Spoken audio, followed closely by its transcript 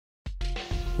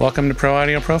Welcome to Pro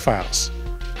Audio Profiles.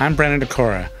 I'm Brennan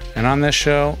Decora, and on this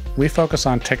show, we focus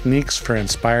on techniques for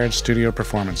inspired studio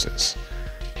performances.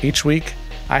 Each week,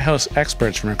 I host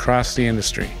experts from across the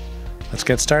industry. Let's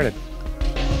get started.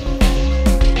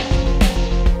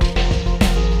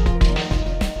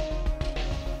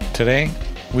 Today,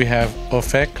 we have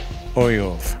Ofek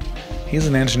Ariov. He's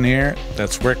an engineer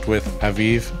that's worked with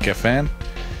Aviv Geffen,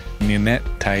 Ninet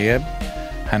Tayeb,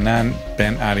 Hanan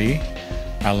Ben Ari,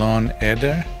 Alon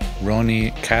Eder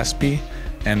Roni Kaspi,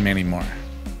 and many more.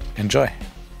 Enjoy.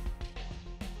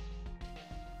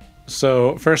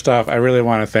 So first off, I really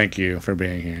want to thank you for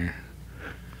being here.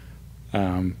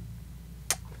 I'd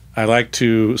like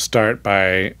to start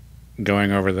by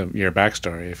going over your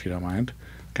backstory, if you don't mind.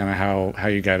 Kind of how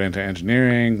you got into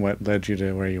engineering, what led you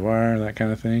to where you are, that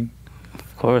kind of thing.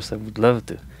 Of course, I would love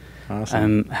to.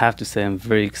 Awesome. I have to say I'm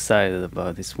very excited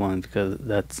about this one because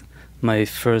that's my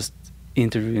first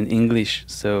interview in English.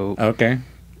 So okay.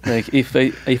 Like if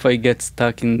I get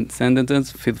stuck in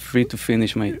sentences, feel free to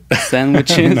finish my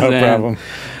sandwiches. No problem.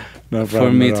 No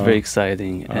problem. For me, it's very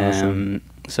exciting. Awesome.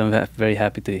 So I'm very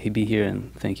happy to be here,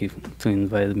 and thank you to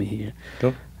invite me here.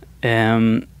 Cool.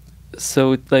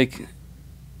 So it's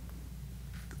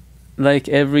like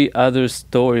every other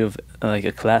story of like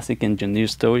a classic engineer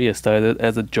story, I started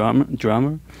as a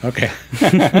drummer. Okay.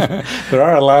 There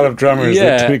are a lot of drummers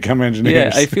that become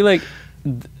engineers. Yeah, I feel like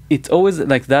it's always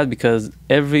like that because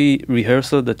every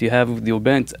rehearsal that you have with your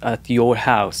band is at your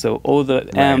house. So all the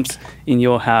amps in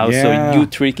your house. Yeah. So you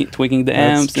tweaking the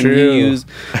amps true. And you use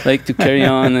like to carry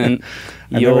on and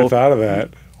I never thought of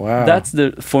that. Wow.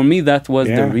 For me that was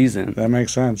the reason. That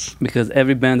makes sense. Because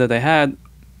every band that I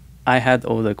had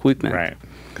all the equipment. Right.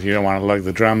 Because you don't want to lug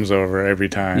the drums over every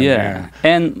time. Yeah.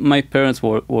 And my parents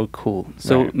were cool.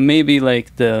 So maybe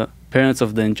like the parents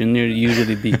of the engineer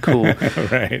usually be cool.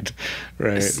 Right.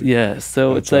 Yeah.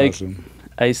 So that's it's like awesome.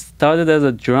 I started as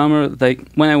a drummer. Like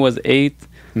when I was 8,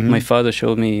 my father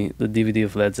showed me the DVD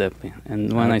of Led Zeppelin.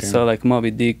 And when I saw like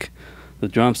Moby Dick, the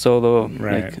drum solo,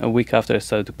 like a week after I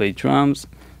started to play drums.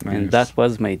 Nice. And that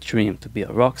was my dream, to be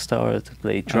a rock star, to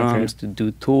play drums, to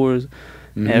do tours.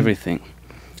 Everything.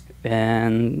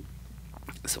 And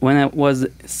so when I was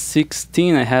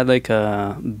 16, I had like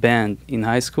a band in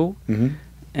high school,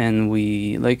 and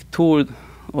we like toured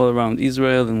all around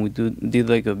Israel, and we did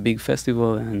like a big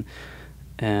festival,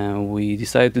 and we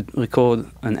decided to record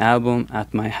an album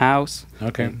at my house,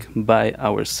 like, by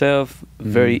ourselves,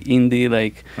 very indie,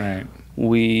 like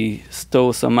we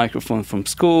stole some microphone from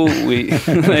school, we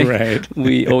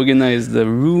we organized the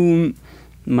room.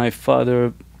 My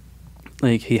father,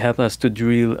 like, he helped us to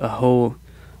drill a hole,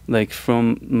 like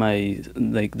from my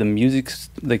the music,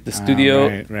 like the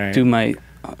studio to my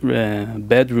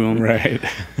bedroom.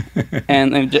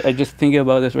 And I just think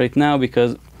about it right now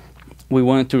because we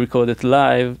wanted to record it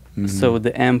live, so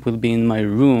the amp will be in my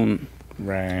room.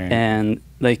 And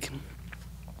like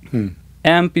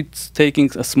amp, it's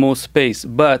taking a small space,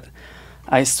 but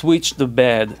I switched the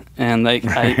bed and like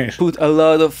I put a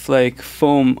lot of like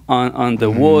foam on the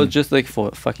wall just like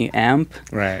for fucking amp.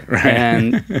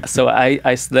 And so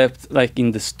I slept like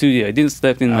in the studio. I didn't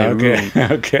sleep in my room.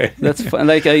 That's fun.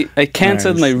 Like I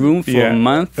canceled my room for a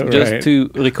month just to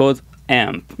record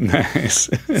amp.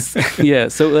 Yeah.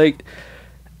 So like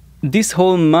this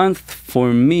whole month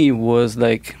for me was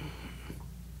like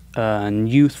a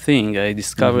new thing. I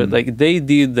discovered like they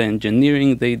did the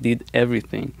engineering, they did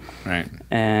everything,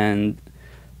 and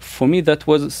for me that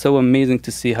was so amazing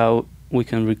to see how we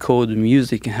can record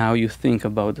music and how you think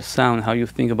about the sound, how you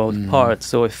think about parts.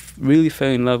 So I really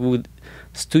fell in love with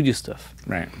studio stuff.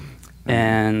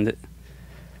 And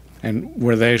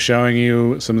were they showing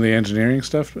you some of the engineering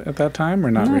stuff at that time,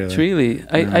 or not really?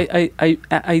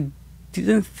 I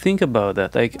didn't think about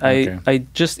that. Like I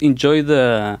just enjoy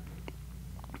the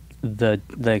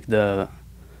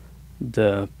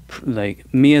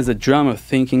me as a drummer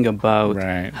thinking about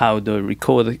how the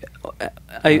record.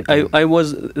 I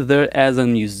was there as a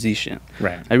musician.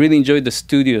 I really enjoyed the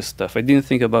studio stuff. I didn't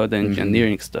think about the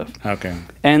engineering stuff.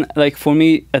 And like for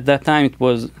me at that time it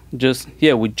was just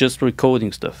with just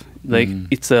recording stuff. Like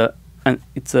it's a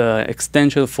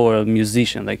extension for a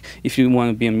musician. Like if you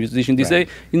want to be a musician these days,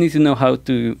 you need to know how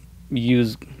to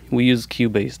use. We use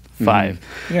Cubase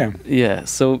 5.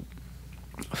 So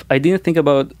I didn't think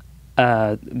about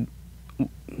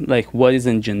like what is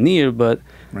engineer, but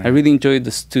I really enjoyed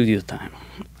the studio time.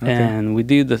 And we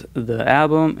did the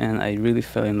album, and I really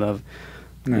fell in love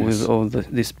with all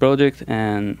this project.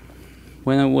 And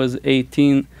when I was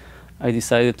 18, I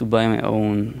decided to buy my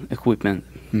own equipment.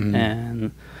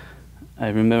 And I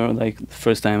remember like the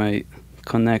first time I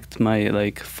connect my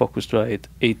like Focusrite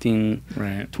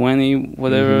 1820 Right.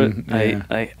 whatever. Yeah.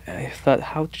 I thought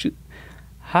how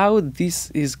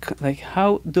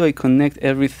do I connect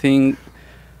everything?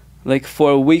 Like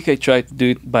for a week I tried to do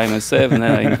it by myself, and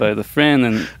then I invited a friend,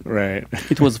 and Right.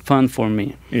 it was fun for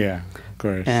me. Yeah, of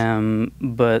course.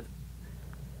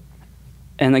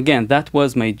 And again, that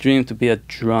was my dream, to be a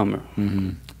drummer.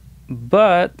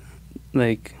 But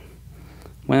like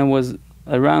when I was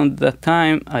around that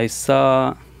time, I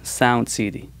saw Sound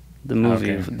City, the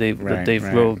movie that Dave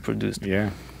Grohl produced,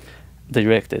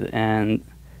 directed, and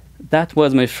that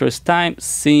was my first time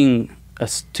seeing a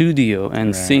studio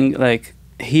and seeing, like,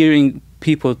 hearing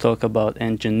people talk about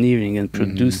engineering and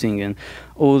producing and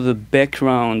all the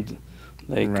background,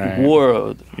 like,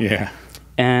 world. Yeah.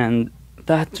 And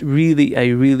that I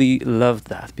really loved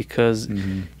that, because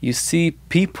you see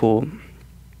people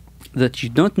that you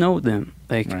don't know them.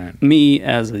 Like me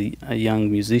as a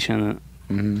young musician,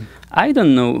 I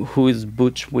don't know who is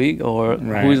Butch Wig or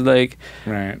who is like,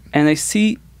 and I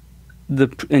see the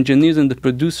engineers and the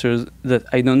producers that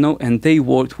I don't know, and they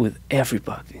worked with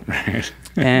everybody.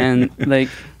 And like,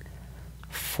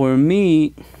 for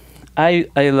me, I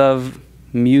love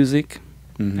music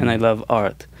and I love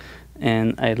art,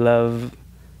 and I love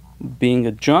being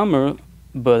a drummer,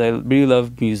 but I really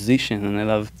love musician and I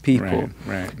love people.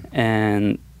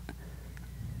 And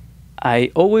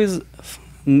I always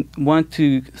want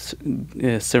to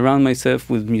surround myself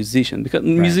with musicians, because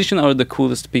musicians are the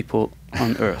coolest people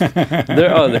on earth. They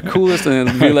are the coolest, and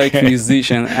we like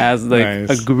musicians as like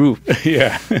a group.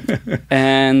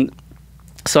 And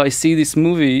so I see this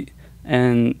movie,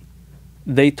 and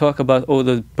they talk about all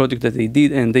the projects that they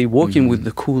did, and they working with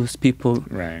the coolest people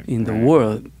in the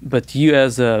world. But you,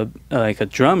 as a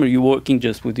drummer, you're working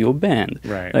just with your band,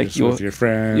 like just with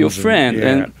your friends.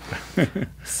 And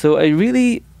so I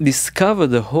really discovered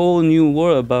the whole new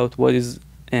world about what is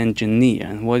engineer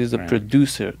and what is a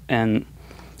producer, and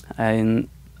then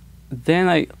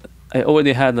I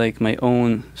already had like my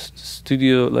own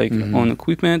studio, like own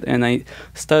equipment, and I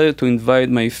started to invite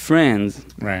my friends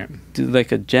to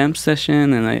like a jam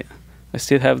session, and I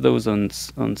still have those on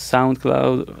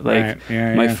SoundCloud, like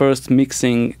my first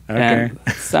mixing, and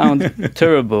sound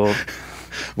terrible.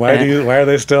 Why are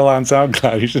they still on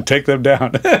SoundCloud? You should take them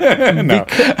down. No,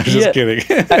 I'm just kidding.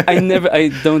 I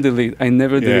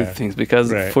never delete things,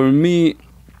 because for me,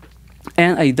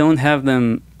 and I don't have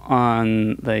them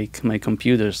on like my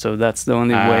computer, so that's the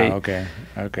only way. Okay.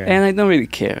 And I don't really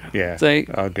care. It's like,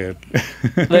 all good.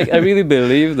 Like, I really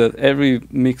believe that every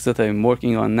mix that I'm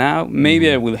working on now,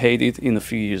 maybe I will hate it in a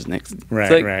few years next. Of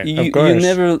course. You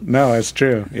never. No, it's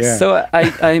true. Yeah. So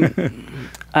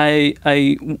I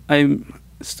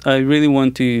really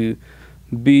want to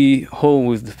be whole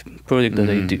with the project that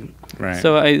I do.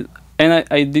 So I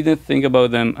didn't think about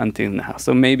them until now.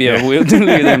 So maybe I will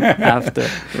delete them after.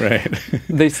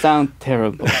 They sound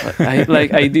terrible.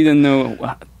 I didn't know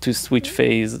to switch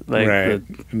phase.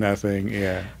 Nothing.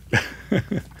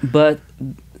 But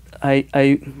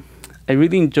I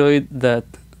really enjoyed that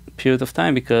period of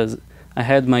time, because I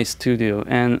had my studio,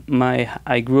 and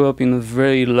I grew up in a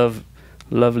very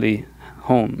lovely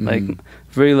home, like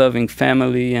very loving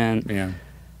family, and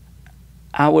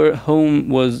our home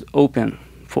was open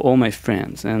for all my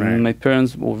friends, and my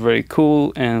parents were very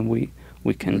cool, and we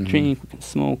can drink, we can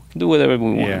smoke, do whatever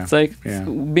we want. It's like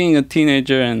being a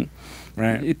teenager, and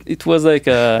it was like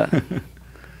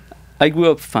I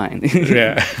grew up fine.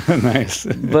 Nice.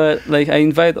 But like, I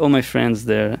invite all my friends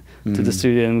there to the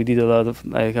studio, and we did a lot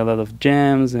of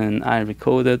jams, and I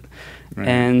recorded,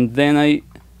 and then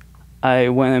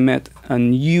when I met a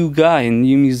new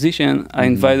musician, I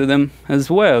invited them as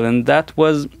well, and that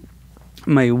was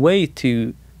my way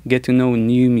to get to know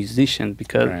new musicians,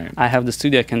 because I have the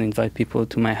studio, I can invite people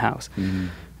to my house,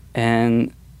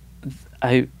 and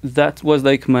that was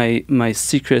like my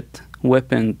secret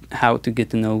weapon, how to get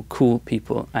to know cool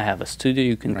people. I have a studio,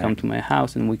 you can come to my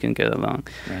house, and we can get along.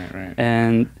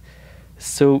 And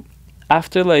so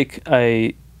after like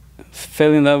I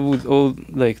fell in love with all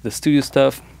like the studio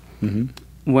stuff,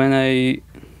 when I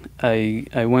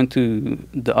went to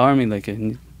the army, like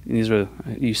in Israel,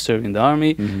 you serve in the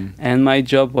army, and my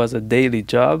job was a daily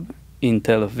job in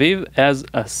Tel Aviv as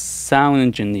a sound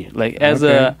engineer, like as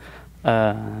a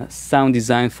sound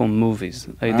design for movies.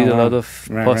 I did a lot of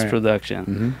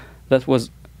post-production. That was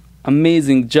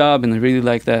amazing job, and I really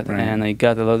liked that, and I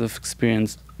got a lot of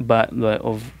experience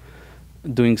of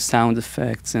doing sound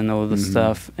effects and all the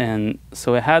stuff, and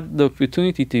so I had the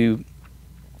opportunity to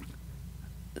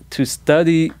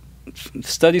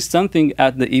study something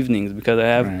at the evenings, because I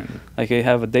have I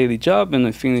have a daily job, and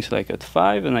I finish like at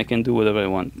 5, and I can do whatever I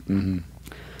want.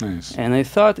 Nice. And I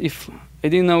thought I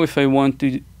didn't know if I want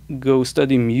to go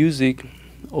study music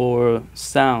or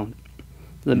sound.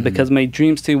 Because my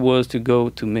dream still was to go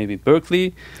to maybe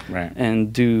Berkeley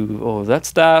and do all that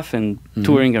stuff and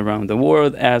touring around the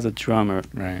world as a drummer.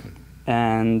 Right.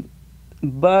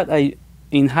 But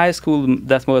in high school,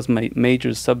 that was my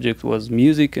major subject was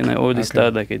music, and I already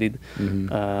started, like I did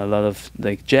a lot of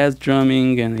like jazz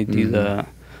drumming, and I did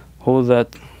all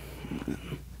that,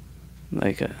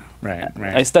 like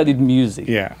I studied music.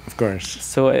 Yeah, of course.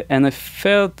 So I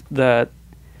felt that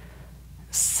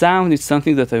sound is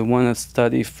something that I want to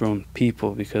study from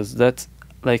people, because that's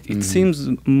like it seems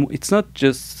it's not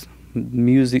just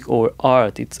music or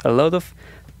art, it's a lot of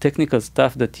technical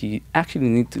stuff that you actually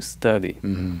need to study.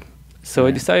 So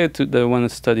I decided that I want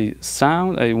to study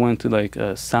sound. I went to like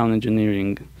a sound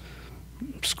engineering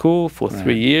school for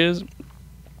 3 years.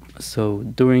 So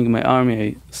during my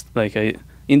army,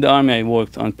 in the army I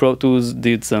worked on Pro Tools,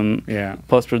 did some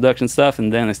post-production stuff,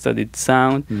 and then I studied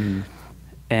sound.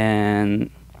 And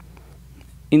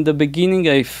in the beginning,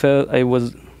 I felt I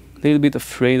was a little bit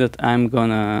afraid that I'm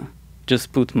gonna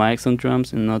just put mics on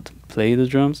drums and not play the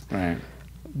drums. Right.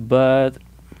 But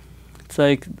it's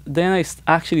like then I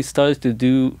actually started to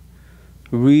do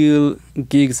real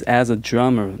gigs as a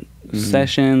drummer,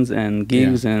 sessions and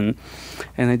gigs, and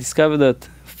I discovered that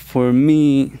for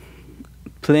me,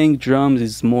 playing drums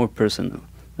is more personal.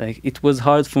 Like it was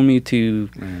hard for me to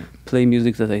play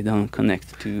music that I don't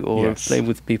connect to, or play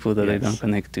with people that I don't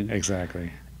connect to.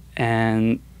 Exactly.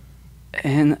 And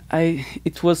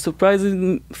it was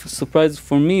surprising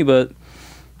for me, but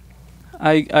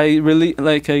I really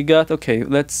I got okay.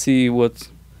 Let's see what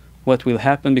will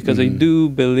happen, because I do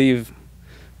believe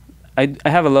I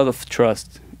have a lot of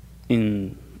trust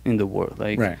in the world.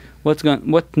 Like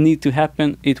what need to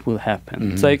happen, it will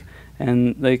happen. It's like.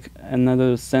 And like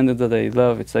another sentence that I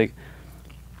love, it's like,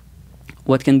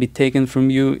 what can be taken from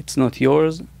you, it's not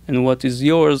yours, and what is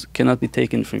yours cannot be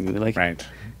taken from you. Like,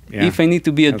 if I need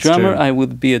to be a drummer, I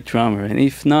would be a drummer, and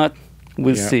if not,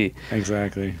 we'll see.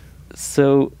 Exactly.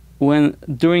 So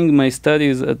during my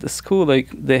studies at the school, like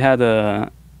they had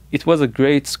it was a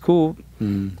great school,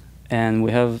 and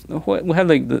we had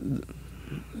like the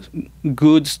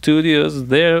good studios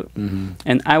there,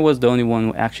 and I was the only one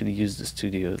who actually used the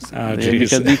studios.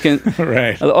 Because you can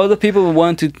all the people who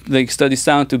want to like study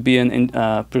sound to be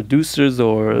producers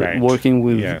or working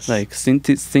with like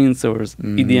synths or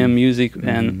EDM music,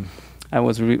 and I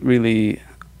was really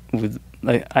with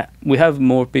like we had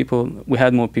more people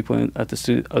at the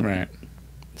studio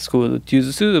school that used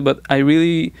the studio, but I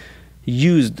really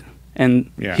used.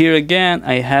 And here again,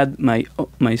 I had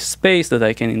my space that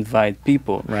I can invite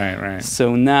people.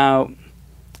 So now,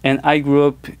 and I grew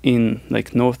up in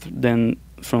like north, then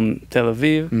from Tel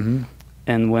Aviv,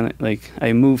 and when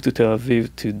I moved to Tel Aviv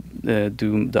to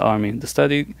do the army and the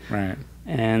study,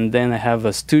 and then I have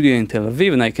a studio in Tel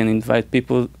Aviv, and I can invite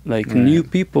people new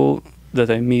people that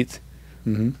I meet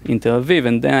in Tel Aviv,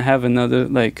 and then I have another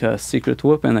secret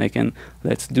weapon.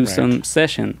 Let's do some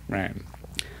session.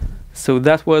 So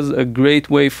that was a great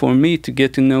way for me to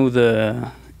get to know the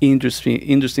industry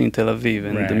in Tel Aviv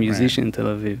and the musician in Tel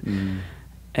Aviv.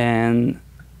 And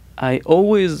I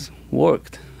always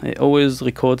worked. I always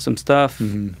record some stuff,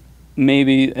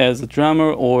 maybe as a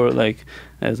drummer or like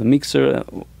as a mixer.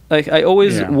 Like I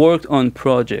always worked on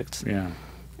projects.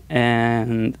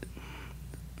 And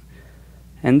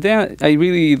then I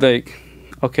really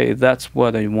okay, that's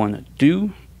what I want to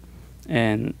do,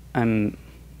 and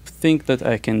think that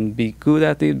I can be good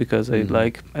at it, because I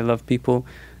love people,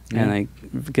 and I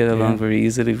get along very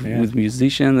easily with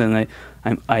musicians, and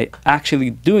I actually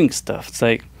doing stuff. It's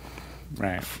like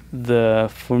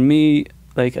for me,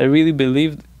 like I really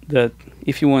believe that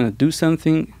if you want to do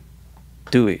something,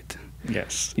 do it.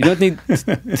 Yes. You don't need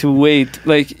to wait.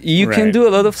 Like you can do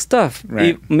a lot of stuff,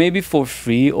 maybe for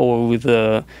free or with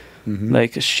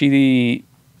like a shitty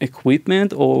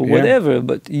equipment or whatever,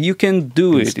 but you can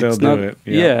do it. Still do it.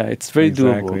 It's very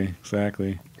doable.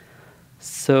 Exactly.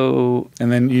 So.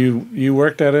 And then you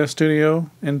worked at a studio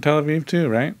in Tel Aviv too,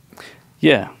 right?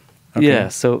 Yeah. Okay. Yeah.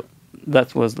 So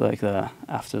that was like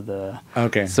after the.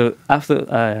 Okay. So after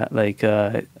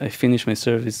I finished my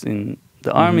service in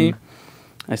the army,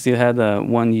 I still had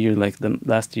 1 year, like the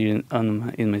last year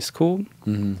in my school,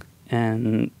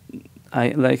 and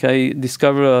I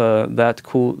discovered that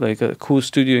a cool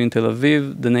studio in Tel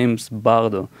Aviv. The name's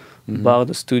Bardo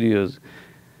Studios.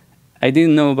 I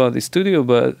didn't know about the studio,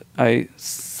 but I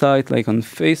saw it on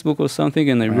Facebook or something,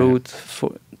 and I wrote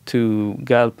to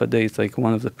Gal Padey, it's like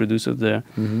one of the producers there.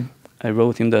 I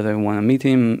wrote him that I want to meet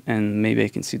him and maybe I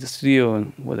can see the studio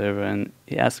and whatever. And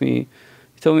he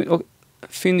told me, okay,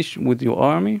 finish with your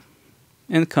army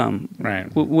and come.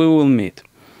 Right. We will meet.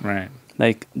 Right.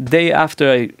 Like day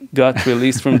after I got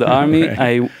released from the army,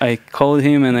 Right. I called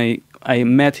him and I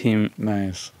met him.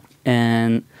 Nice.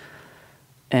 And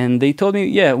they told me,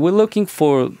 yeah, we're looking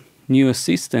for new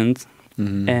assistant.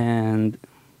 Mm-hmm. And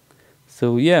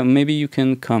so, yeah, maybe you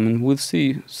can come and we'll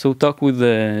see. So talk with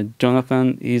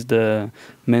Jonathan. He's the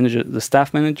manager, the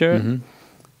staff manager. Mm-hmm.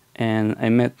 And I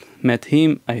met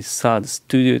him. I saw the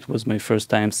studio. It was my first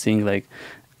time seeing like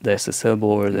the SSL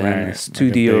board and a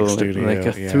studio, like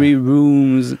a 3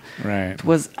 rooms. Right. It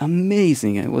was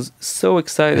amazing. I was so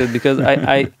excited because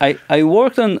I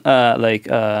worked on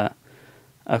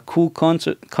a cool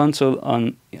console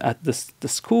at the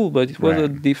school, but it was a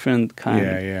different kind.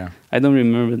 Yeah, yeah. I don't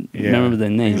remember the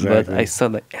name, exactly. but I saw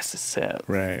like SSL,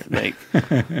 right, like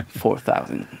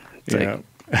 4,000. Yeah.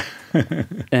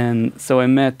 And so I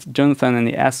met Jonathan, and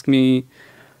he asked me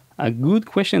a good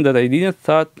question that I didn't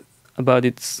thought about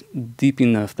it deep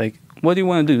enough. Like, what do you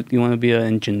want to do? Do you want to be an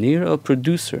engineer or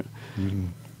producer? Mm-hmm.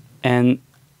 And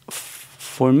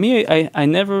for me, I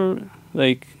never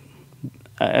like.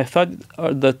 I thought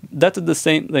that's the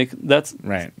same. Like that's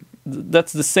right.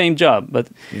 That's the same job. But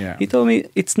yeah. he told me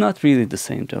it's not really the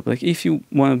same job. Like if you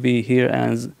want to be here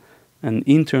as an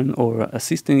intern or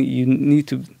assistant, you need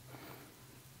to.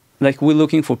 Like we're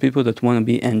looking for people that want to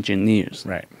be engineers.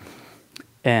 Right.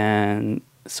 And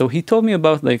so he told me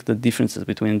about like the differences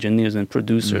between engineers and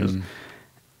producers.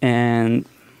 Mm-hmm. And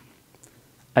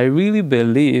I really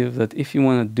believe that if you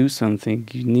want to do something,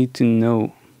 you need to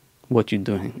know what you're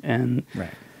doing. And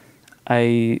right.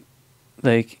 I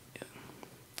like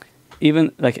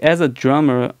even like as a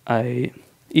drummer,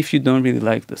 if you don't really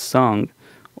like the song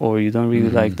or you don't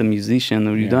really like the musician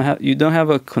or you don't have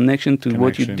a connection to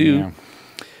what you do,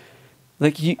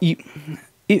 like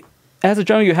as a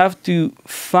drummer, you have to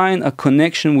find a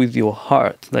connection with your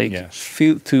heart, like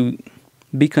feel to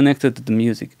be connected to the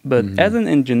music. But as an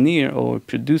engineer or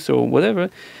producer or whatever,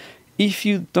 if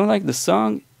you don't like the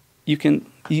song, you can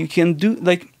do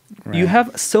like you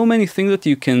have so many things that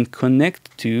you can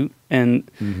connect to and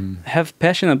have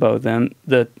passion about them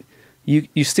that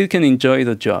you still can enjoy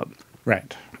the job.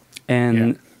 Right.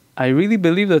 And I really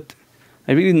believe that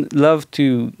I really love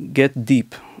to get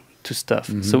deep to stuff.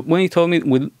 So when he told me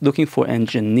we're looking for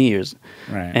engineers,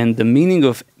 and the meaning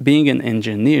of being an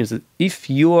engineer is that if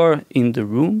you are in the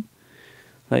room,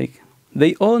 like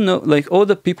they all know, like all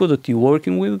the people that you're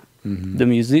working with, the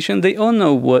musician, they all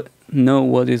know what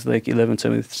is like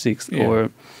 1176 or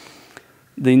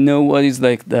they know what is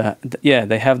like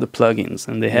they have the plugins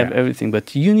and they have everything,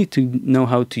 but you need to know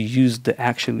how to use the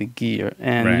actual gear,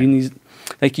 and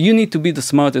you need to be the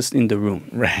smartest in the room.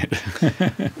 Right.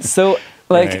 So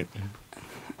like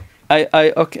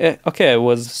I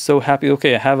was so happy.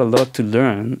 Okay, I have a lot to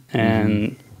learn,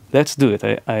 and let's do it.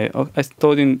 I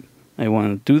told him I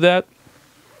want to do that.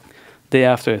 Day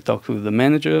after, I talked with the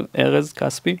manager, Aviv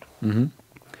Kaspi,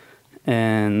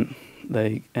 and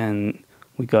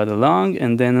we got along.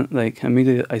 And then like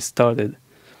immediately I started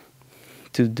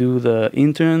to do the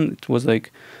intern. It was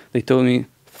like they told me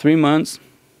 3 months,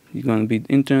 you're gonna be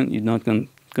intern. You're not going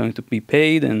to be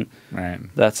paid, and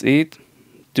that's it.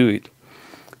 Do it.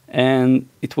 And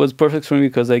it was perfect for me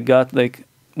because I got like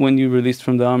when you released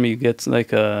from the army, you get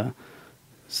like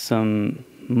some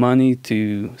money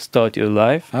to start your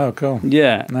life. Oh, cool.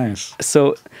 Yeah. Nice.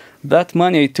 So that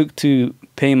money I took to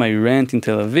pay my rent in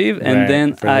Tel Aviv, and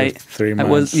then for 3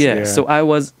 months. So I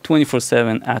was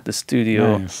 24/7 at the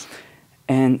studio. Nice.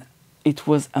 And it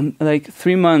was like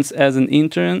 3 months as an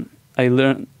intern. I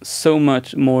learned so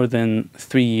much more than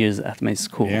 3 years at my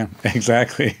school. Yeah,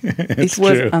 exactly. It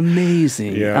was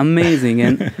amazing, amazing.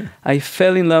 And I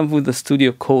fell in love with the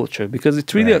studio culture because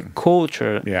it's really a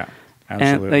culture. Yeah,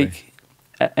 absolutely.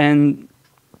 And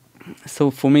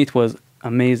so for me it was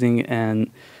amazing. And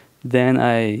then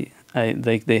I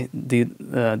like they did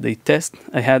they test.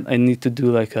 I needed to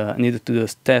do a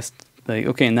test. Like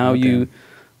okay, now you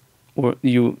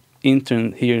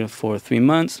intern here for 3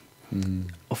 months.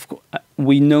 Of course,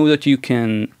 we know that you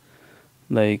can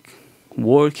like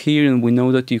work here, and we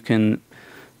know that you can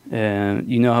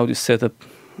you know how to set up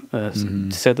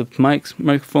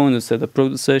microphone and set up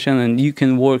product session, and you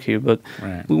can work here, but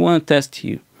we want to test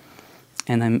you.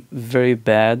 And I'm very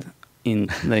bad in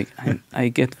like I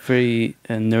get very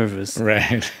nervous,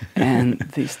 and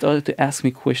they started to ask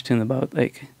me questions about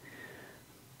like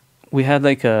we had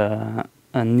like a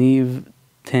Niv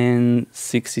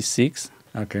 1066.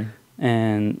 Okay.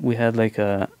 And we had like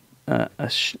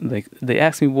like they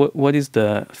asked me what is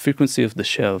the frequency of the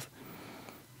shelf.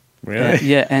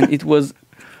 Really? And it was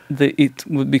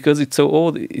because it's so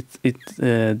old, it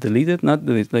deleted, not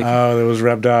deleted. Like, oh, it was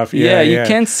rubbed off. Yeah, you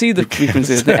can't see the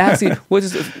frequencies. They asked me what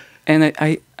is, and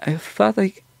I thought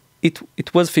like it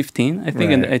was 15, I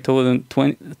think, and I told them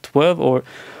 12 or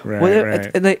whatever.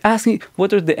 And they asked me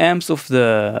what are the amps of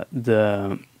the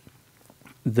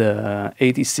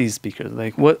ATC speakers.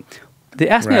 Like what they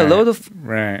asked me a lot of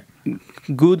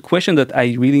good question that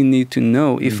I really need to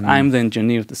know if I'm the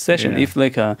engineer of the session. If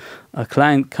like a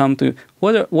client come to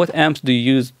what amps do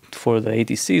you use for the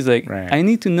ATCs? Like I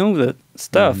need to know that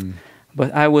stuff.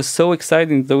 But I was so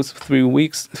excited in those 3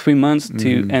 months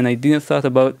and I didn't thought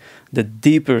about the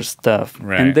deeper stuff.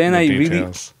 And then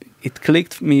it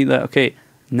clicked for me that, okay,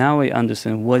 now I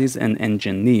understand what is an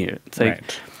engineer. It's like,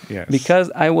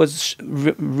 because I was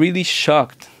really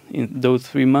shocked in those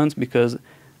 3 months because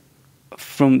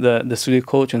from the studio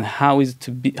culture and how is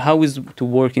to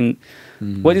work in,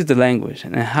 what is the language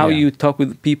and how you talk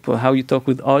with people, how you talk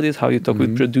with artists, how you talk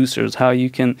with producers, how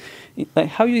you can, like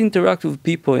how you interact with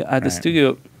people at the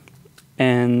studio.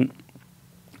 And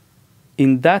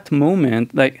in that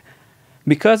moment, like,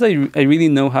 because I really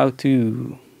know how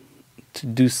to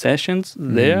do sessions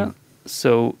there,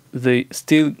 so they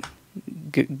still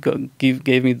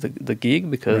gave me the gig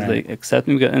because they accept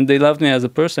me and they loved me as a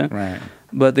person.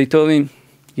 But they told me,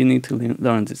 you need to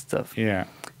learn this stuff.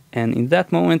 And in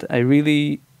that moment, I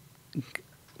really,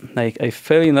 like, I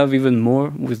fell in love even more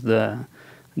with the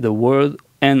world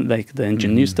and like the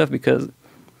engineer stuff, because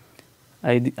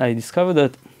I discovered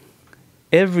that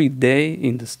every day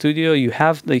in the studio you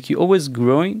have, like, you're always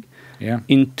growing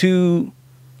in two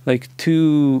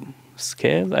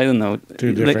scales. I don't know.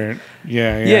 Two different.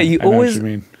 Like, you always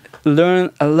learn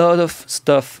a lot of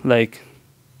stuff like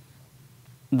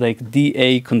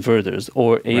DA converters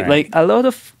or like a lot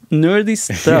of nerdy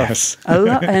stuff.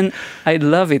 And I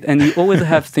love it. And you always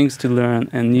have things to learn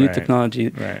and new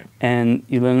technology. And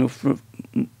you learn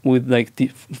with like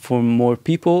for more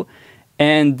people,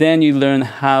 and then you learn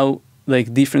how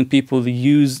like different people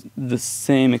use the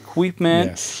same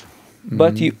equipment.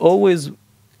 But you always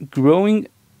growing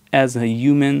as a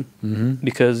human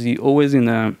because you always in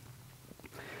a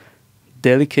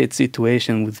delicate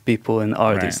situation with people and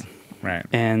artists.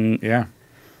 And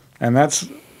and that's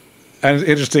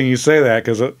interesting you say that,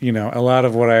 because you know, a lot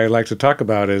of what I like to talk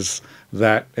about is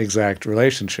that exact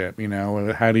relationship. You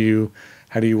know, how do you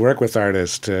work with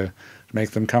artists to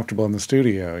make them comfortable in the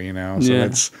studio? You know, so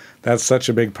that's such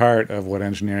a big part of what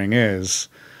engineering is.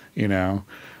 You know,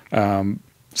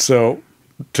 so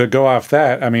to go off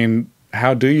that, I mean,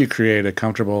 how do you create a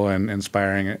comfortable and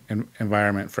inspiring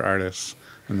environment for artists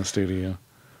in the studio?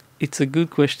 It's a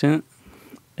good question.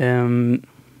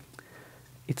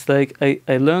 It's like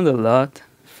I learned a lot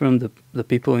from the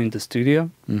people in the studio,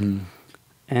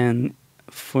 and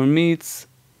for me it's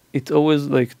always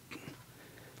like,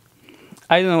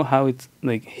 I don't know how it's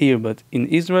like here, but in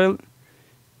Israel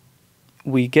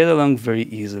we get along very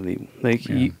easily. Like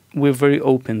we're very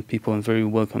open people and very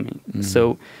welcoming.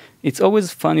 So it's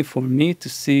always funny for me to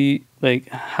see like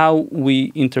how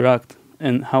we interact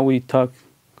and how we talk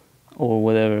or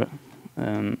whatever.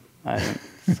 I don't.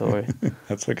 Sorry.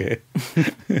 That's okay. I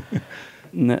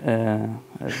did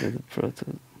the Pro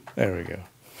Tools. There we go.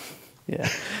 Yeah.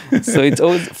 So it's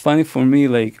always funny for me,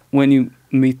 like when you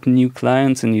meet new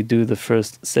clients and you do the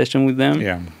first session with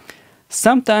them.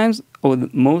 Sometimes, or the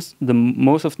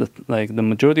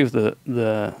majority of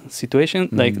the situation,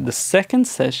 like the second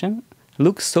session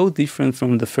looks so different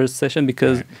from the first session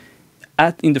because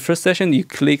in the first session you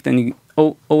clicked and you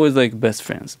always like best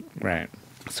friends.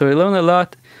 So I learned a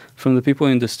lot from the people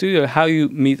in the studio, how you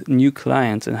meet new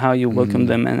clients and how you welcome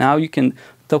them and how you can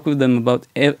talk with them about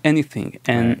anything.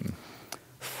 And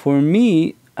for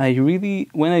me,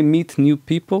 when I meet new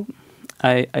people,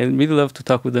 I really love to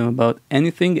talk with them about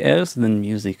anything else than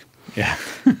music.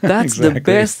 That's the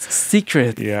best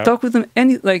secret. Talk with them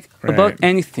about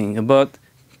anything, about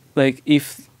like,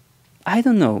 if, I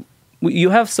don't know,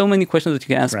 you have so many questions that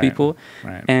you can ask people,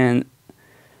 and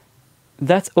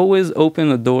that's always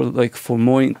open a door like for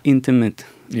more intimate.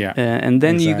 And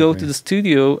then you go to the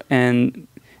studio, and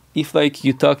if like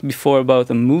you talked before about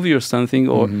a movie or something,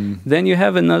 or then you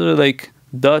have another like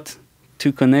dot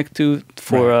to connect to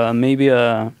for maybe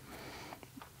a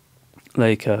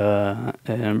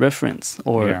reference,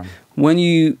 or when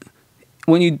you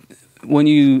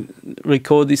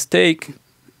record this take,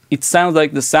 it sounds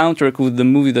like the soundtrack with the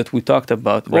movie that we talked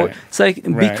about. Or it's like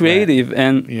be creative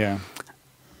and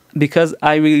because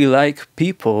I really like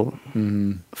people,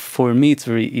 for me it's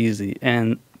very easy.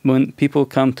 And when people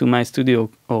come to my studio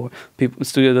or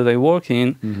studio that I work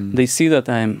in, they see that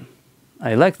I'm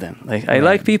I like them. Like I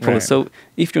like people. Right. So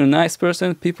if you're a nice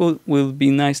person, people will be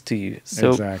nice to you. So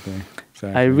Exactly.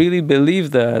 I really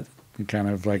believe that. You kind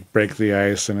of like break the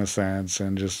ice in a sense,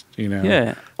 and just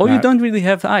Yeah. Or you don't really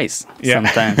have ice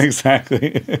sometimes.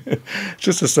 Exactly.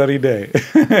 Just a sunny day.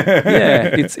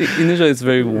 Yeah. Initially it's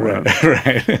very warm.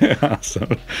 Right.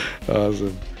 Awesome.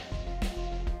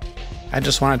 I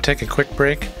just want to take a quick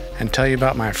break and tell you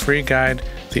about my free guide,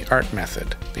 The Art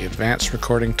Method, the Advanced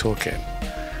Recording Toolkit.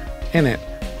 In it,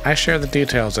 I share the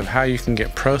details of how you can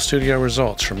get pro studio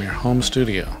results from your home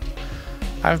studio.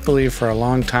 I've believed for a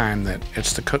long time that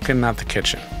it's the cooking, not the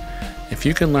kitchen. If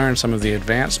you can learn some of the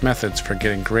advanced methods for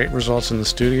getting great results in the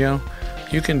studio,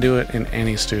 you can do it in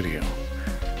any studio.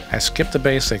 I skip the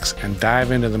basics and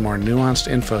dive into the more nuanced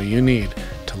info you need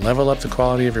to level up the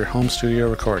quality of your home studio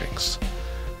recordings.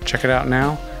 Check it out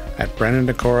now at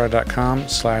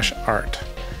brendandecora.com/art.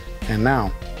 And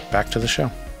now, back to the show.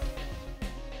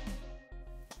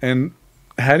 And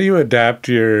how do you adapt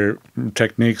your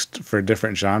techniques for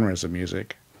different genres of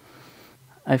music?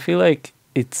 I feel like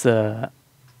it's not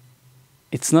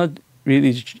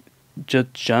really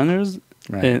just genres,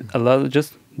 Right. a lot of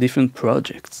just different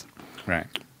projects. Right.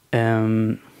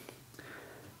 And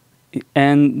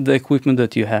the equipment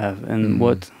that you have, and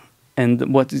what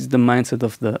is the mindset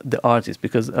of the artist,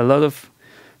 because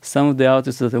some of the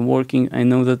artists that are working, I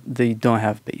know that they don't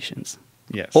have patience.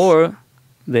 Yes. Or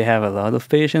they have a lot of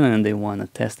patience and they want to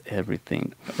test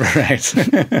everything. Right.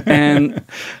 And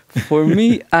for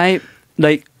me, I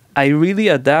really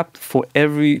adapt for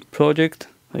every project.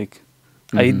 Like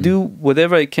I do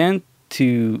whatever I can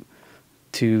to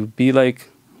be like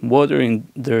water in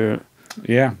their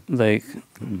like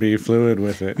be fluid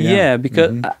with it. Yeah,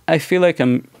 because I feel like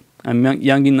I'm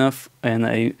young enough, and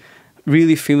I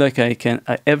really feel like I can.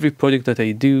 Every project that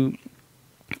I do,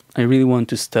 I really want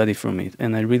to study from it,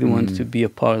 and I really want to be a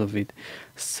part of it.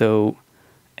 So,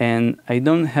 and I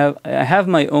have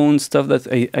my own stuff that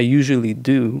I usually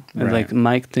do, like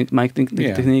mic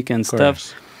technique and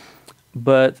stuff.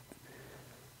 But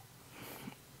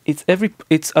it's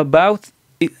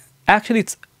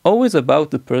always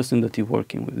about the person that you're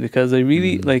working with, because I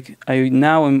really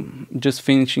now I'm just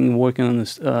finishing working on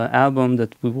this album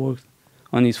that we worked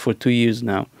on it for 2 years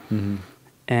now,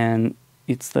 and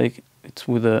it's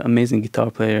with an amazing guitar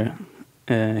player.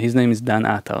 His name is Dan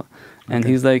Atal, and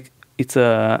he's it's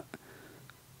a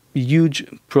huge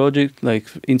project, like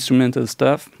instrumental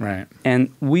stuff, right? And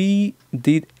we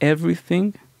did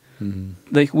everything.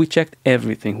 Like we checked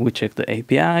everything. We checked the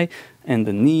API and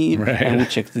the need, and we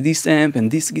checked this amp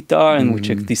and this guitar, and we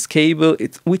checked this cable.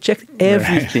 We checked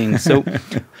everything. So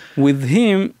with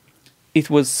him,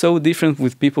 it was so different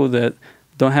with people that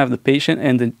don't have the patience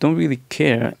and they don't really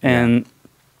care. And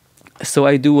so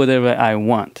I do whatever I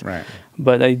want. Right.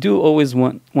 But I do always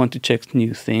want to check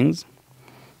new things.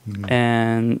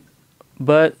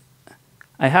 But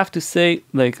I have to say,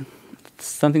 like,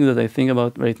 something that I think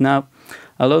about right now,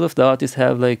 a lot of the artists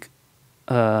have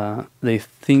they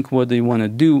think what they want to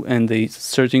do, and they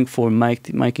searching for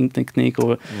miking technique,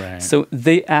 or so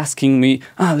they asking me,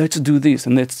 let's do this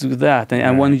and let's do that, and I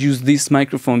want to use this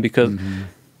microphone because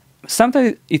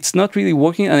sometimes it's not really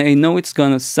working, and I know it's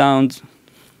gonna sound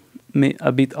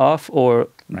a bit off,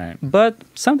 but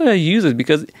sometimes I use it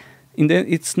because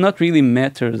it's not really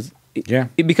matters.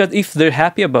 Because if they're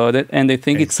happy about it and they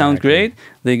think it sounds great,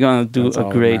 they're gonna do a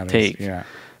great take.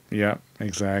 Yeah,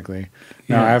 exactly.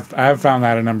 No, I've found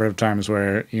that a number of times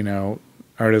where,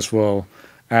 artists will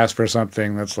ask for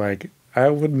something that's like, I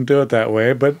wouldn't do it that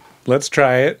way, but let's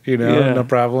try it, no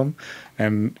problem.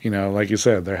 And, like you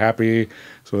said, they're happy,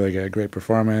 so they get a great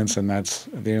performance, and that's,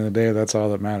 at the end of the day, that's all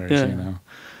that matters,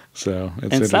 So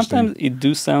it's interesting. And sometimes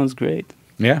it sounds great.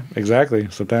 Yeah, exactly.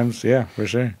 Sometimes, for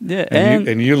sure. Yeah,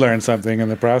 and you learn something in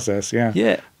the process. Yeah.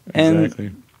 Yeah,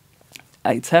 exactly.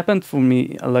 And it's happened for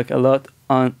me like a lot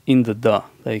in the DAW.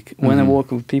 Like when I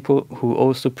work with people who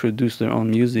also produce their own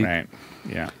music. Right.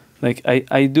 Yeah. Like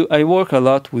I work a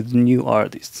lot with new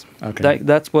artists. Okay.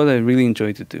 That's what I really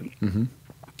enjoy to do.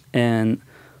 And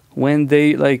when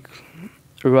they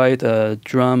write a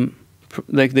drum,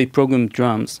 they program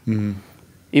drums.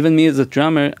 Even me as a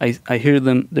drummer, I hear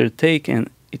their take, and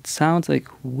it sounds like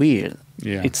weird.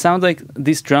 Yeah. It sounds like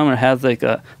this drummer has like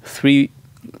a three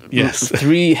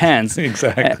hands.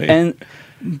 Exactly.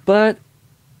 But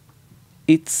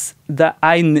it's that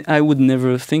I would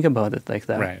never think about it like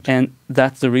that. Right. And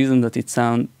that's the reason that it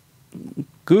sounds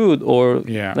good or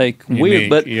like weird.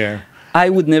 But I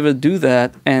would never do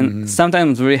that. And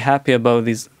sometimes I'm very happy about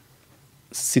this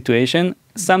situation.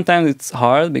 Sometimes it's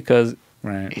hard because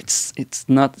Right. It's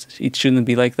not. It shouldn't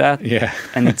be like that. Yeah.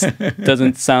 And it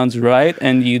doesn't sound right.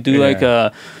 And you do like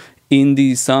a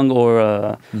indie song or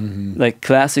a like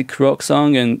classic rock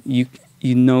song, and you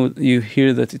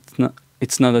hear that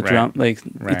it's not a drum, like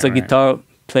it's a guitar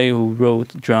player who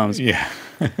wrote drums. Yeah.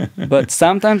 But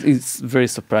sometimes it's very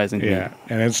surprising. Yeah,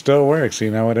 and it still works.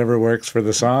 Whatever works for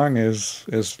the song is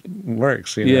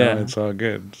works. It's all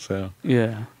good. So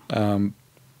yeah.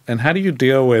 And how do you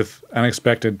deal with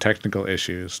unexpected technical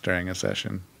issues during a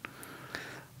session?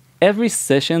 Every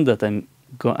session that the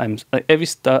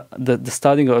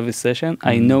starting of every session,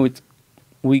 I know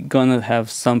we're gonna have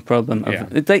some problem.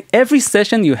 It's like every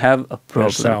session you have a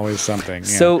problem. There's always something.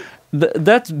 Yeah. So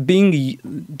that's being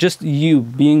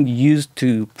used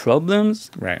to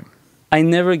problems. Right. I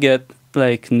never get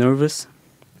like nervous,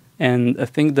 and I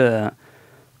think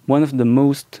one of the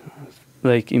most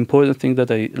like important thing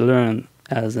that I learned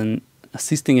as an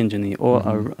assisting engineer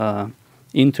or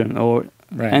intern or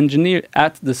engineer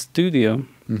at the studio,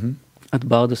 at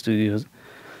Balda Studios,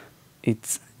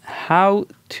 it's how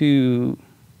to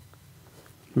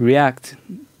react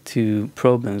to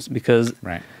problems, because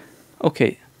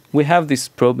okay, we have this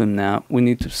problem now, we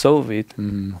need to solve it.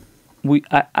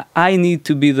 I need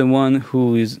to be the one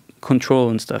who is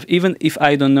controlling stuff, even if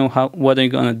I don't know what I'm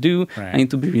gonna do. I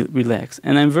need to be relaxed,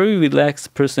 and I'm a very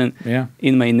relaxed person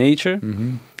in my nature.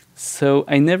 So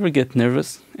I never get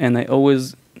nervous, and I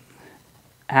always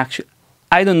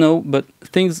I don't know, but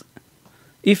things,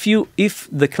 if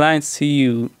the clients see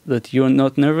you that you're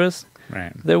not nervous,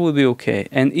 they will be okay.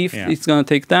 And if it's gonna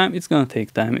take time, it's gonna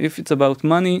take time. If it's about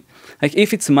money, like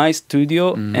if it's my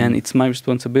studio and it's my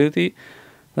responsibility,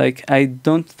 like I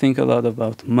don't think a lot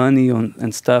about money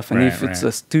and stuff. And if it's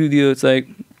a studio, it's like,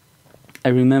 I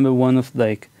remember one of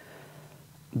like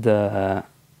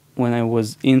when I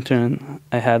was intern,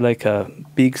 I had like a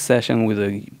big session with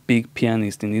a big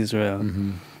pianist in Israel,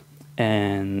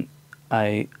 and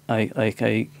I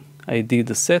did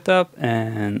the setup,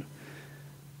 and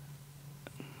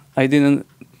I didn't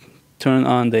turn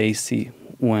on the AC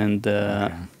when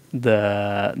the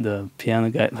piano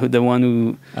guy, the one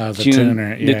who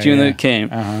the tuner came,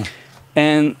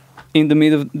 and in the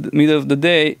middle of the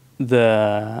day,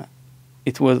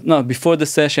 before the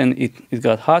session it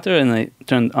got hotter, and I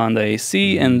turned on the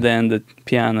AC, and then the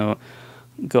piano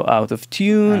go out of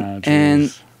tune,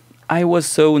 and I was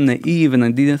so naive and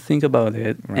I didn't think about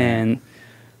it, and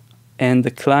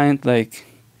the client like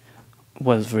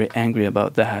was very angry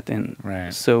about that, and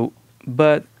so,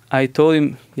 but I told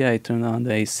him, I turned on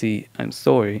the AC, I'm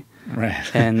sorry.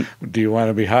 And do you want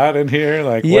to be hot in here?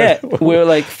 Like, we're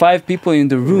like 5 people in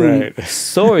the room.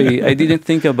 Sorry, I didn't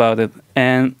think about it.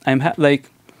 And I'm like,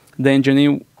 the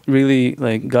engineer really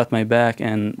like got my back,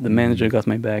 and the manager got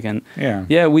my back, and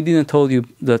we didn't told you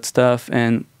that stuff.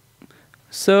 And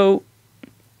so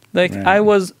like I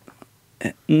was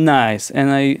nice,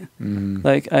 and I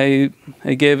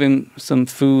gave him some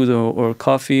food or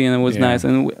coffee, and it was nice.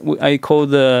 And I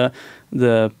called the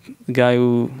guy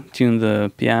who tuned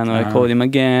the piano. I called him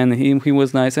again. He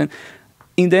was nice, and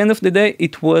in the end of the day,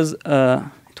 it was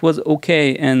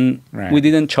okay, and we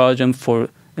didn't charge him for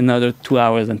another 2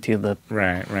 hours until the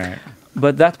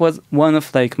But that was one of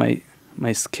like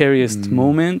my scariest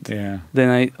moment.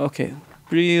 Then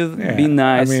breathe, be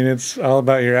nice. I mean, it's all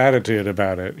about your attitude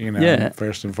about it,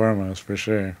 first and foremost, for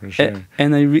sure.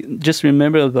 And I just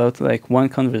remember about like one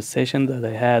conversation that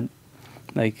I had,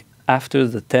 like after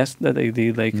the test that I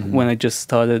did, like when I just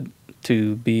started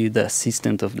to be the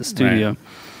assistant of the studio.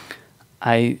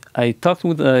 I talked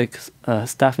with like a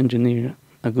staff engineer,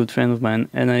 a good friend of mine,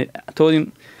 and I told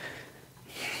him,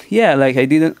 like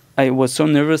I was so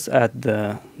nervous at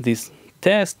this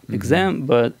test exam,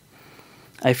 but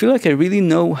I feel like I really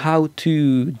know how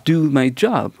to do my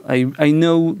job. I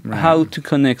know how to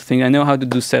connect things. I know how to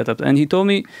do setups. And he told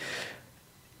me,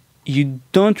 you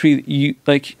don't really,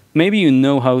 maybe you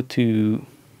know how to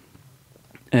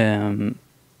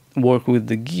work with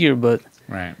the gear, but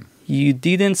you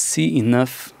didn't see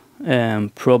enough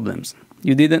problems.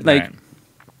 You didn't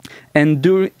and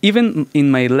even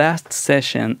in my last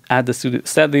session at the studio,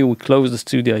 sadly we closed the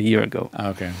studio a year ago.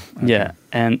 Yeah,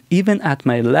 and even at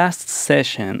my last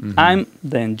session, I'm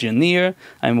the engineer,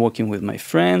 I'm working with my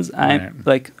friends, I'm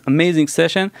like amazing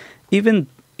session. Even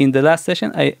in the last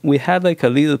session, we had like a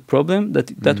little problem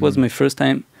that was my first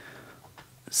time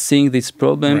seeing this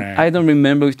problem. I don't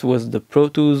remember if it was the Pro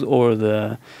Tools or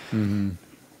the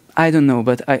I don't know,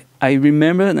 but I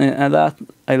remember, and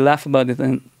I laugh about it.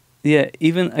 And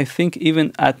I think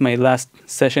even at my last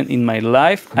session in my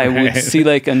life, I would see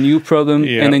like a new problem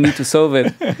and I need to solve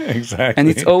it. Exactly. And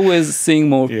it's always seeing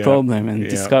more problem and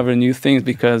discover new things,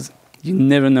 because you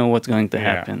never know what's going to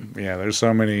happen. Yeah, there's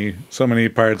so many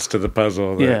parts to the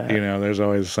puzzle that there's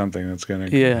always something that's going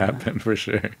to happen for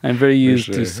sure. I'm very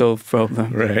used to solve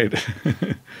problems. Right.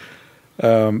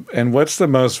 And what's the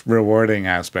most rewarding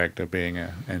aspect of being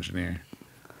an engineer?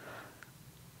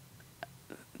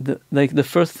 The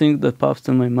first thing that pops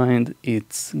in my mind,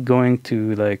 it's going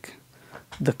to like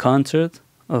the concert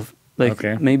of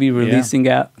maybe releasing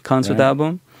a concert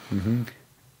album,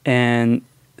 and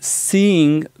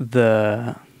seeing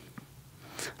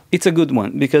it's a good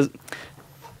one, because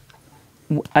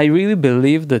I really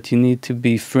believe that you need to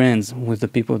be friends with the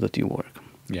people that you work.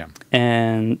 Yeah.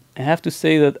 And I have to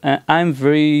say that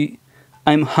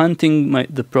I'm hunting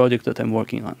the project that I'm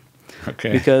working on.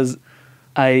 Okay. Because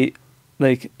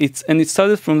it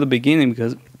started from the beginning,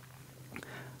 because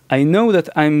I know that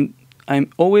I'm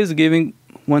always giving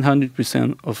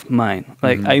 100% of mine.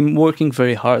 Like I'm working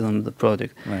very hard on the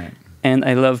project. Right. And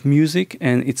I love music,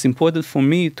 and it's important for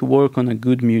me to work on a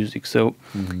good music. So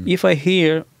if I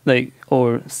hear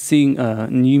or seeing a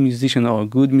new musician or a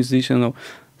good musician or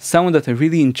someone that I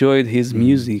really enjoyed his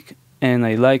music and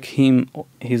I like him,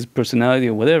 his personality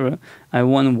or whatever, I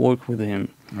want to work with him.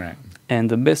 Right. And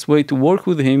the best way to work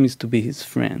with him is to be his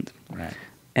friend. Right.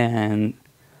 And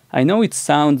I know it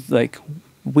sounds like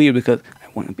weird, because I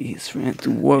want to be his friend to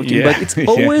work with, but it's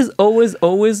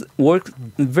always work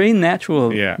very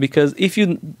natural. Yeah. Because if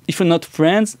you're not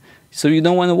friends, so you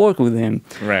don't want to work with him.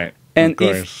 Right. And of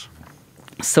course.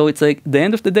 So it's like, the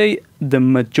end of the day, the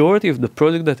majority of the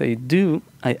project that I do,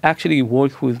 I actually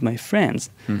work with my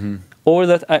friends. Or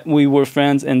that we were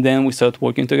friends and then we started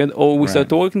working together, or we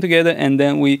started working together and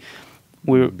then we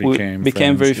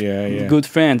became very good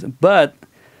friends. But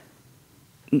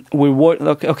we worked,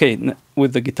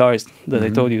 with the guitarist that I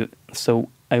told you. So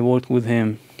I worked with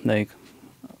him, like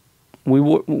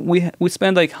we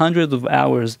spent like hundreds of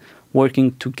hours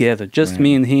working together, just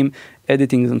me and him,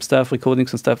 editing some stuff, recording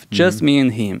some stuff, just me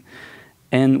and him.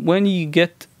 And when you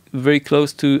get very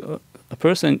close to a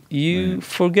person, you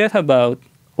forget about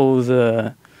all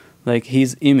the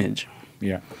his image.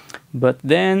 Yeah. But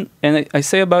then, and I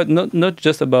say about not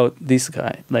just about this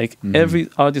guy, like every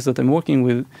artist that I'm working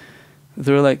with,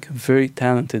 they're like very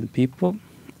talented people.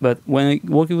 But when I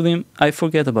work with him, I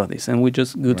forget about this, and we're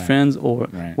just good friends or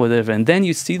whatever. And then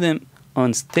you see them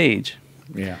on stage,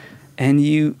 and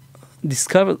you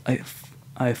discover,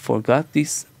 I forgot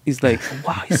this. It's like,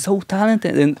 wow, he's so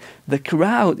talented, and the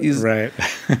crowd is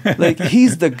like,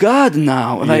 he's the god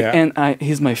now, and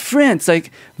he's my friend. It's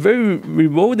like very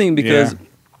rewarding, because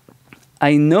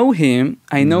I know him,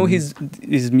 I know his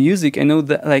music, I know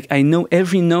that, I know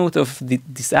every note of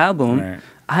this album.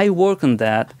 I work on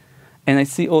that, and I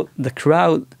see the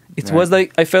crowd. It was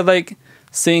like, I felt like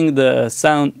seeing the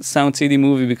Sound City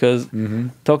movie, because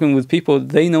talking with people,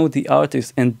 they know the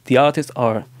artists, and the artists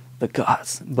are the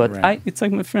gods. But it's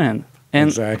like my friend,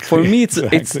 and for me,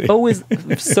 it's always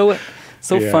so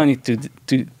funny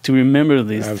to remember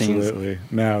these things. Absolutely.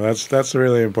 No, that's a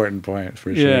really important point,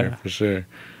 for sure. For sure.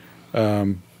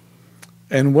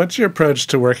 And what's your approach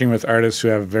to working with artists who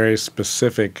have very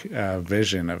specific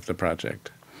vision of the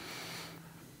project?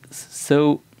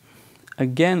 So,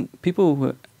 again, people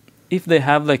who, if they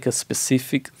have like a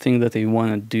specific thing that they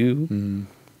want to do,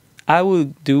 I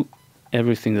will do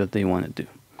everything that they want to do.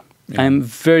 I'm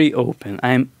very open.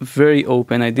 I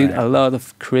did a lot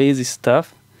of crazy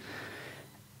stuff,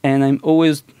 and I'm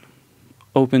always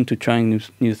open to trying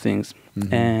new things.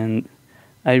 And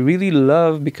I really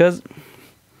love, because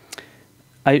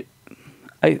I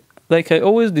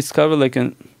always discover,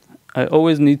 I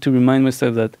always need to remind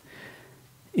myself that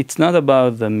it's not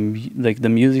about the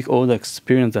music or the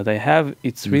experience that I have.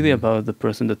 It's really about the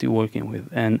person that you're working with.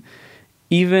 And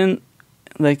even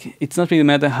it's not really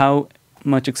matter how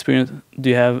much experience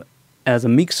do you have as a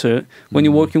mixer. When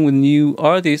you're working with new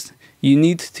artists, you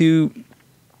need to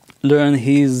learn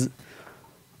his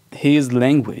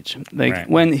language.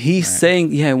 When he's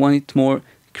saying, I want it more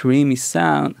creamy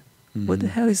sound. What the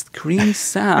hell is creamy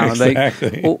sound?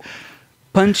 Exactly.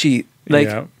 Punchy.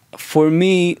 For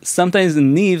me, sometimes the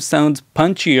Neve sounds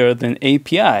punchier than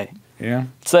API. Yeah.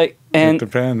 It's like, and it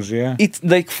depends. Yeah. It's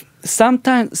like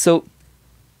sometimes, so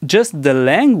just the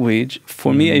language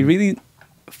for me, I really,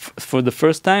 for the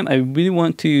first time, I really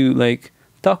want to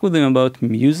talk with them about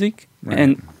music.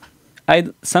 And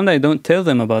sometimes I don't tell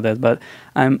them about that, but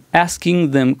I'm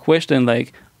asking them questions I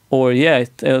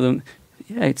tell them,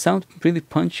 it sounds really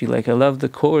punchy. I love the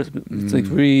chords. It's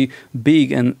really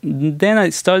big. And then I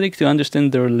started to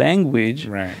understand their language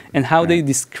and how they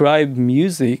describe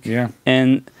music. Yeah.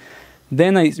 And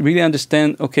then I really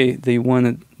understand, okay, they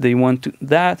want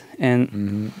that.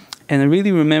 And I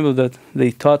really remember that they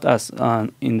taught us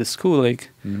in the school, like,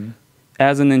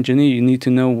 as an engineer, you need to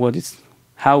know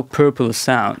how purple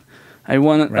sound. I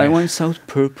want to sound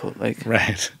purple, like.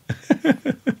 Right.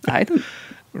 I don't.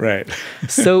 Right.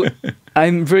 So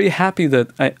I'm very happy that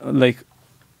I like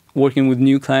working with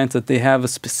new clients, that they have a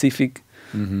specific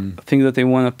thing that they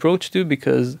want to approach to,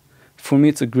 because for me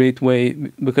it's a great way,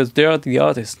 because they are the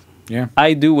artists. Yeah.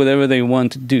 I do whatever they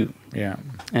want to do. Yeah.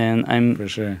 And I'm for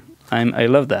sure. I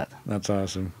love that. That's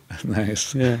awesome.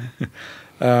 Nice. Yeah.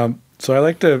 So I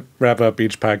like to wrap up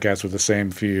each podcast with the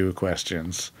same few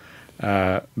questions.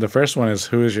 The first one is,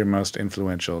 who is your most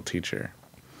influential teacher?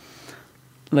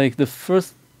 Like the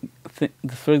first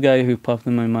guy who popped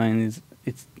in my mind is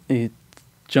it's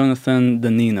Jonathan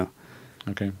Danino.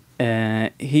 Okay.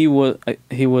 He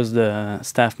was the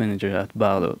staff manager at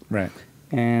Barlow. Right.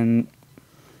 And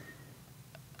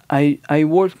I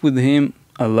worked with him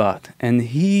a lot, and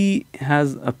he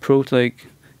has approach, like,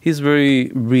 he's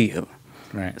very real.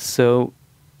 Right. So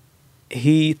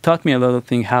he taught me a lot of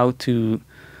things, how to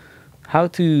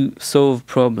solve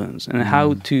problems and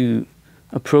how to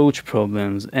approach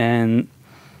problems. And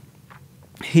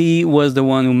he was the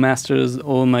one who masters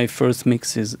all my first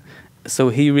mixes. So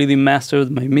he really mastered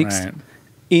my mix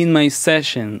in my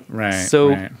session. Right.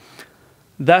 So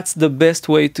that's the best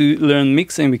way to learn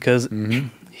mixing, because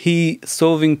he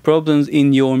solving problems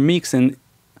in your mix. And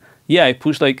yeah, I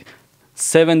push like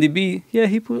 7 dB. Yeah,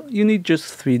 you need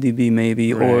just 3 dB maybe.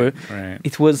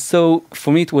 It was so,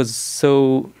 for me it was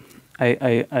so,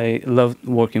 I loved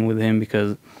working with him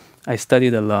because I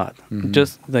studied a lot.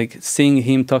 Just like seeing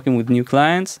him talking with new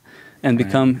clients and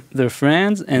become their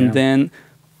friends, and then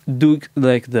do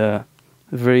like the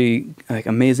very like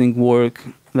amazing work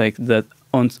like that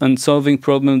on solving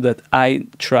problems that I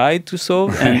tried to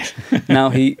solve, and now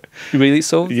he really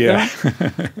solved them.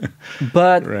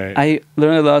 But I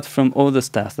learned a lot from all the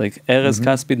staff, like Erez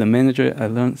Kaspi, the manager. I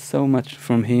learned so much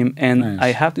from him, and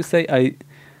I have to say,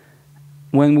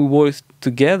 when we worked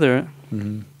together,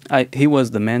 he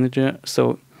was the manager,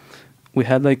 so we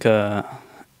had like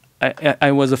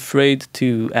I was afraid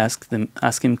to ask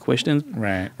him questions,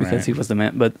 because he was the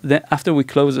man. But then after we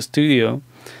closed the studio,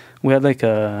 we had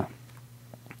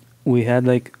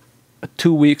like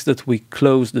 2 weeks that we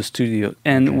closed the studio,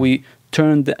 and we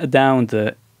turned down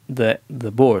the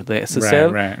board, the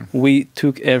SSL. We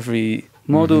took every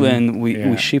module and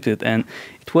we shipped it, and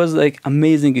it was like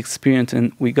amazing experience,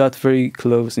 and we got very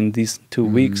close in these 2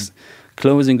 weeks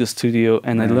closing the studio,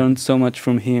 and I learned so much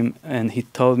from him, and he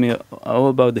told me all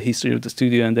about the history of the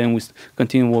studio, and then we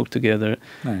continued work together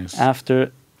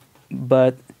after.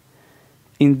 But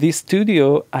in this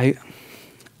studio, I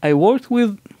worked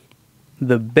with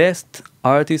the best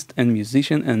artists and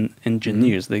musicians and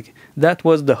engineers. Like, that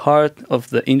was the heart of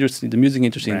the industry, the music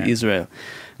industry in Israel.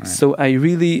 So I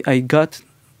got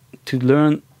to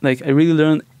learn, like, I really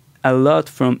learned a lot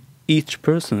from each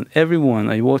person, everyone.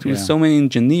 I worked with so many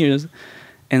engineers,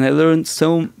 and I learned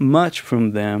so much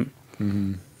from them.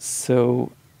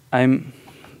 So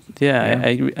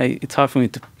it's hard for me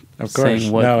to say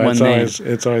one name.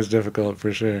 It's always difficult,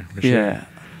 for sure.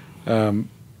 The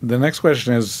next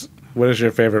question is, what is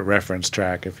your favorite reference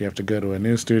track? If you have to go to a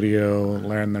new studio,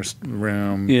 learn their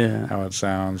room, how it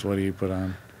sounds, what do you put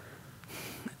on?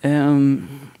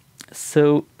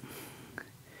 So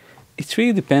it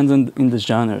really depends on the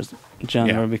genre,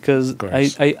 because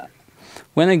I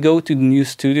when I go to new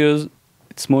studios,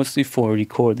 it's mostly for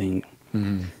recording,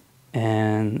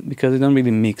 and because I don't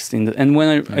really mix and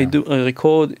when I do a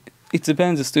record, it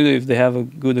depends the studio if they have a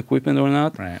good equipment or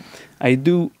not. I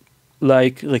do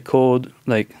like record,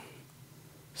 like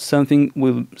something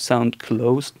will sound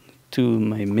close to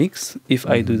my mix if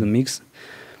I do the mix.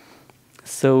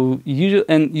 So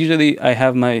usually I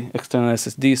have my external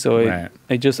SSD, so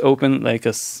I just open like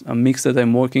a mix that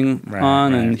I'm working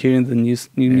on and hearing the new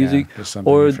music,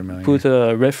 or put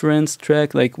a reference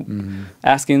track, like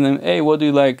asking them, hey, what do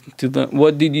you like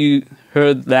what did you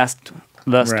heard last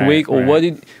week, or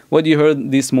what you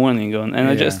heard this morning on, and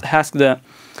I just ask that,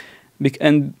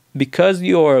 and because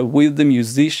you are with the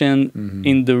musician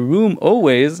in the room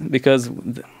always, because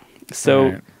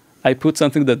I put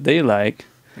something that they like.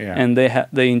 And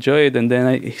they enjoy it, and then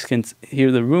I can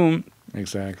hear the room.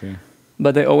 Exactly.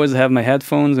 But I always have my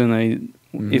headphones, and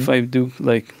if I do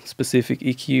like specific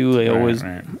EQ, I always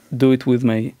do it with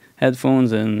my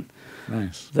headphones, and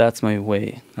that's my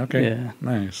way. Okay. Yeah.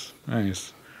 Nice.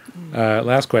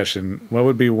 Last question: what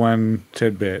would be one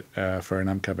tidbit for an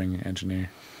upcoming engineer?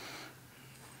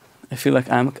 I feel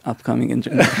like I'm an upcoming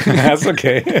engineer. That's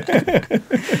okay.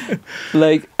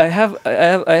 Like I have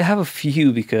a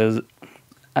few, because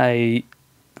I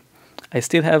I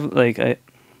still have like I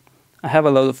have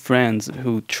a lot of friends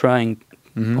who trying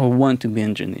or want to be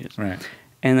engineers, right?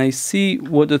 And I see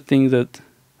what the things that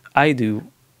I do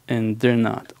and they're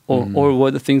not, or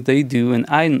what the things they do and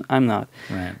I'm not,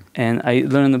 right? And I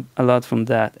learn a lot from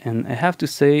that. And I have to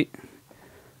say,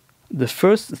 the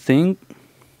first thing,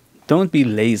 don't be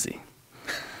lazy,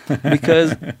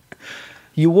 because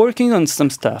you're working on some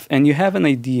stuff and you have an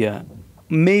idea,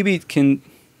 maybe it can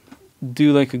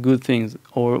do like a good things,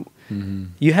 or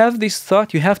you have this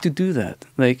thought, you have to do that.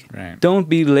 Like, don't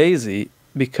be lazy,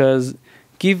 because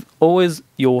give always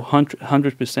your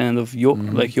 100% of your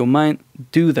like your mind.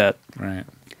 Do that, right?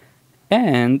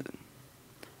 And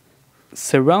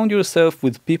surround yourself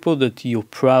with people that you're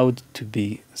proud to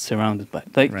be surrounded by.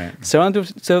 Like, surround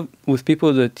yourself with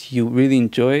people that you really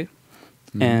enjoy,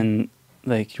 and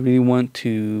like you really want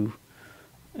to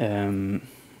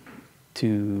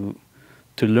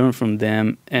learn from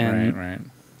them, and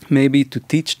maybe to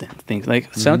teach them things.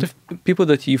 Like, surround yourself with people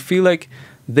that you feel like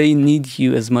they need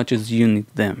you as much as you need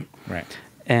them. Right.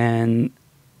 And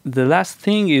the last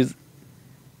thing is,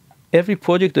 every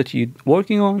project that you're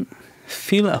working on,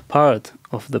 feel a part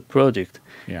of the project.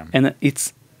 Yeah. And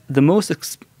it's the most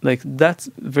that's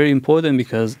very important,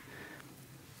 because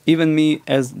even me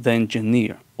as the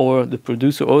engineer or the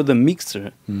producer or the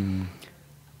mixer,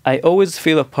 I always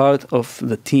feel a part of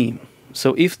the team.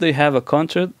 So if they have a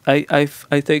concert, I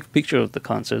take picture of the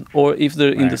concert, or if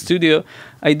they're in the studio,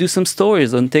 I do some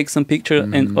stories and take some picture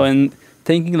and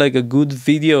taking like a good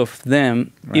video of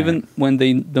them, even when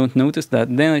they don't notice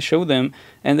that. Then I show them,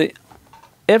 and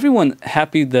everyone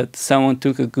happy that someone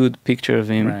took a good picture of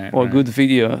him or good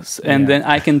videos, and then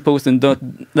I can post and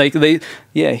like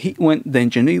when the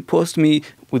engineer posts me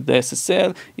with the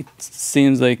SSL, it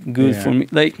seems like good for me.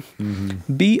 Like,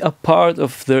 be a part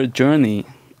of their journey.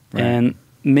 And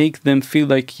make them feel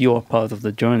like you're part of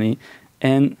the journey.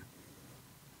 And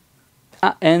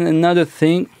another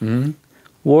thing,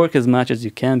 work as much as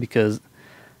you can, because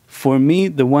for me,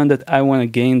 the one that I want to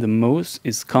gain the most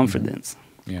is confidence.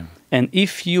 Yeah. And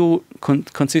if you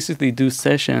consistently do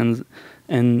sessions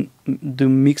and do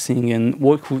mixing and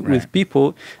work with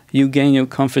people, you gain your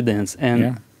confidence.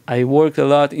 And I worked a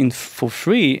lot for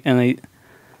free, and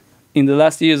in the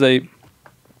last years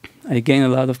I gained a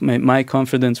lot of my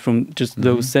confidence from just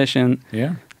those sessions.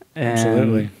 Yeah, and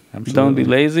absolutely. Don't be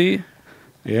lazy.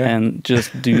 And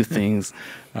just do things.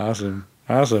 Awesome.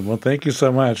 Well, thank you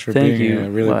so much for being here. I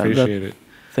really appreciate it.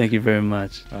 Thank you very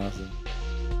much. Awesome.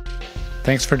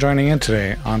 Thanks for joining in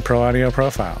today on Pro Audio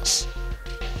Profiles.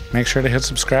 Make sure to hit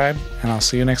subscribe, and I'll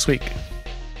see you next week.